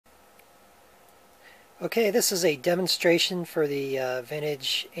Okay, this is a demonstration for the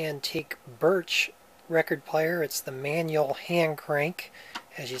vintage antique Birch record player. It's the manual hand crank,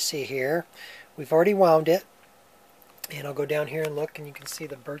 as you see here. We've already wound it, and I'll go down here and look, and you can see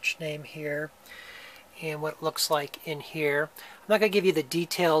the Birch name here and what it looks like in here. I'm not going to give you the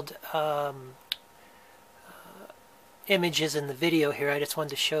detailed images in the video here. I just wanted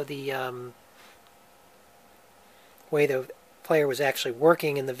to show the way the player was actually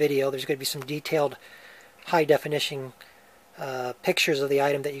working in the video. There's going to be some detailed high definition pictures of the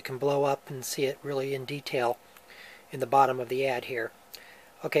item that you can blow up and see it really in detail in the bottom of the ad here.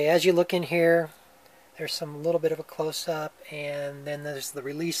 Okay, as you look in here, there's some little bit of a close-up, and then there's the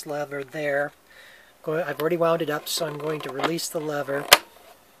release lever there. I've already wound it up, so I'm going to release the lever,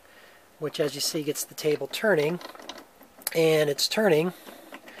 which, as you see, gets the table turning, and it's turning.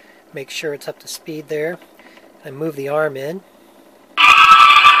 Make sure it's up to speed there. I move the arm in.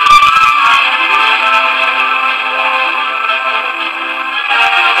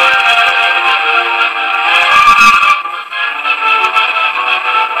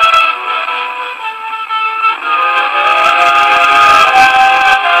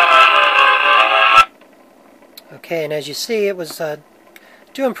 Okay, and as you see, it was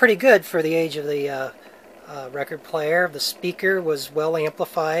doing pretty good for the age of the record player. The speaker was well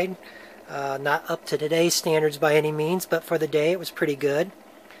amplified, not up to today's standards by any means, but for the day it was pretty good.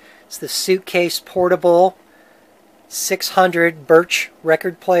 It's the Suitcase Portable 600 Birch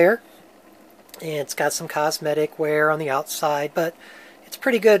record player, and it's got some cosmetic wear on the outside, but it's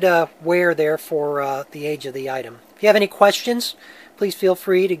pretty good wear there for the age of the item. If you have any questions, please feel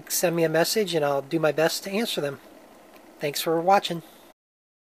free to send me a message and I'll do my best to answer them. Thanks for watching.